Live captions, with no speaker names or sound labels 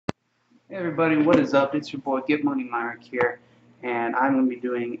Hey everybody, what is up? It's your boy GetMoneyMyrick here, and I'm going to be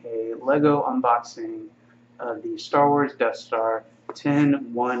doing a Lego unboxing of the Star Wars Death Star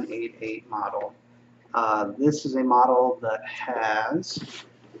 10188 model. This is a model that has,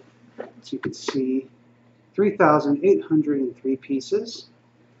 as you can see, 3,803 pieces.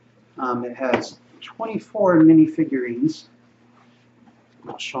 It has 24 minifigurines.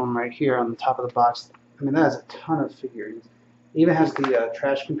 I'll show them right here on the top of the box. I mean, that is a ton of figurines. It even has the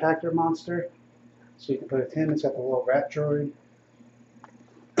trash compactor monster, so you can put it in. It's got the little rat droid.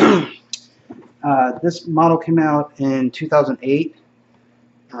 This model came out in 2008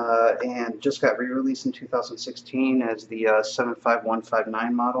 and just got re-released in 2016 as the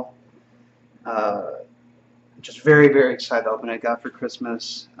 75159 model. Just very, very excited to open it. I got it for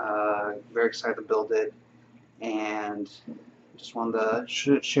Christmas. Very excited to build it, and just wanted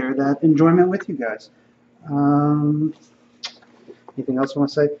to share that enjoyment with you guys. Anything else I want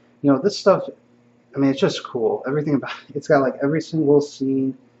to say? You know, this stuff, I mean, it's just cool. Everything about it. It's got like every single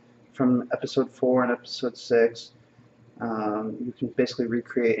scene from episode 4 and episode 6. You can basically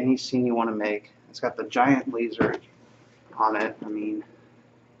recreate any scene you want to make. It's got the giant laser on it. I mean,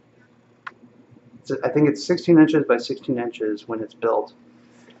 I think it's 16 inches by 16 inches when it's built.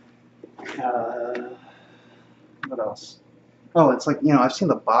 What else? Oh, it's like, you know, I've seen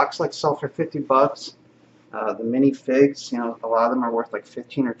the box like sell for $50. The minifigs, you know, a lot of them are worth like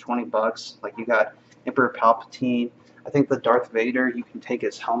 15 or 20 bucks. Like you got Emperor Palpatine. I think the Darth Vader, you can take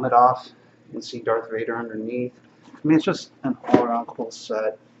his helmet off and see Darth Vader underneath. I mean, it's just an all-around cool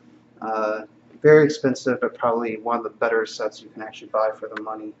set. Very expensive, but probably one of the better sets you can actually buy for the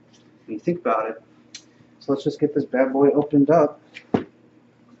money when you think about it. So let's just get this bad boy opened up.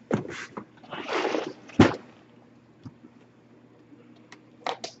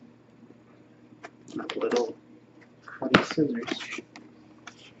 Little cutting scissors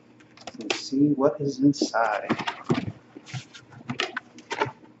and see what is inside.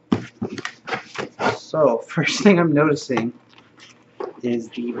 So first thing I'm noticing is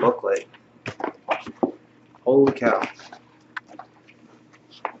the booklet. Holy cow.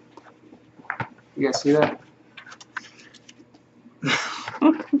 You guys see that?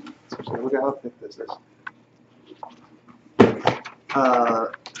 Look at how thick this is.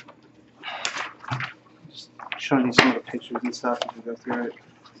 Showing you some of the pictures and stuff as we go through it.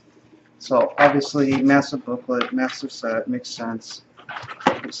 So obviously massive booklet, massive set, makes sense.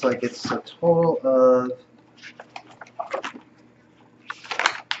 Looks like it's a total of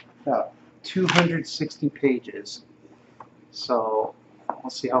about 260 pages. So we'll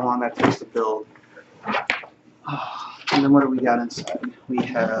see how long that takes to build. And then what do we got inside? We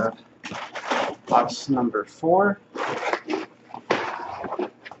have box number 4.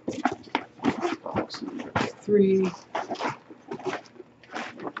 Box number 3.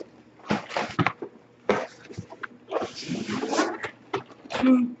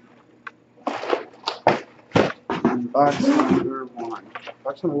 And box number 1.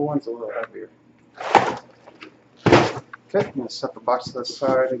 Box number 1's a little heavier. Okay, I'm going to set the box to the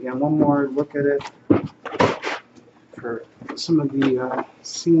side again. One more look at it for some of the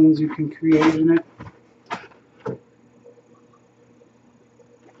scenes you can create in it.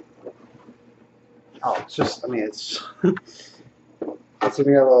 Oh, it's just, I mean, it's even got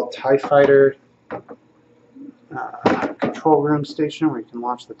a little TIE fighter control room station where you can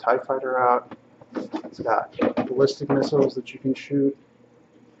launch the TIE fighter out. It's got ballistic missiles that you can shoot.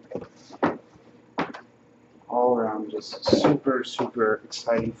 All around, just super, super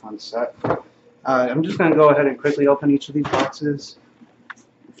exciting, fun set. I'm just going to go ahead and quickly open each of these boxes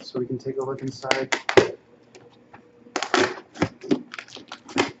so we can take a look inside.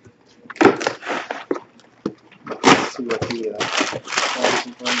 See what the quality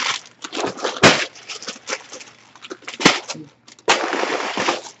is like.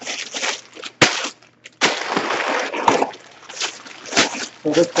 So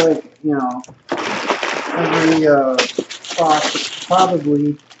it looks like, you know, every box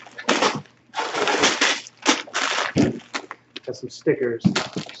probably has some stickers.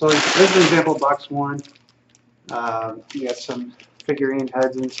 So this is an example of box 1. You got some figurine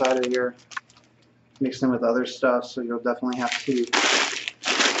heads inside of here. Mix them with other stuff, so you'll definitely have to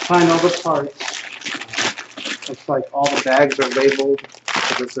find all the parts. Looks like all the bags are labeled.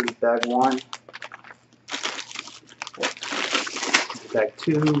 So this is bag 1, bag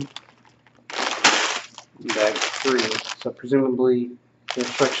 2, and bag 3. So presumably the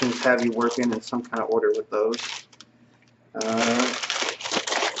instructions have you working in some kind of order with those.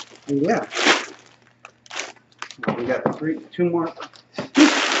 And yeah, we got 2 more.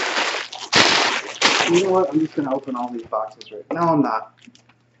 You know what? I'm just going to open all these boxes right now. No, I'm not.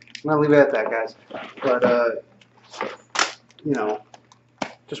 I'm gonna leave it at that, guys. But you know,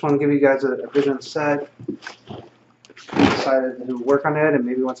 just want to give you guys a vision set. I decided to work on it, and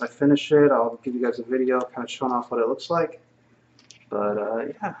maybe once I finish it, I'll give you guys a video kind of showing off what it looks like.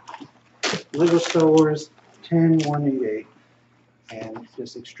 But yeah, Lego Star Wars 10188, and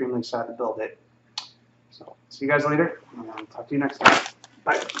just extremely excited to build it. So see you guys later, and I'll talk to you next time.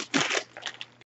 Bye.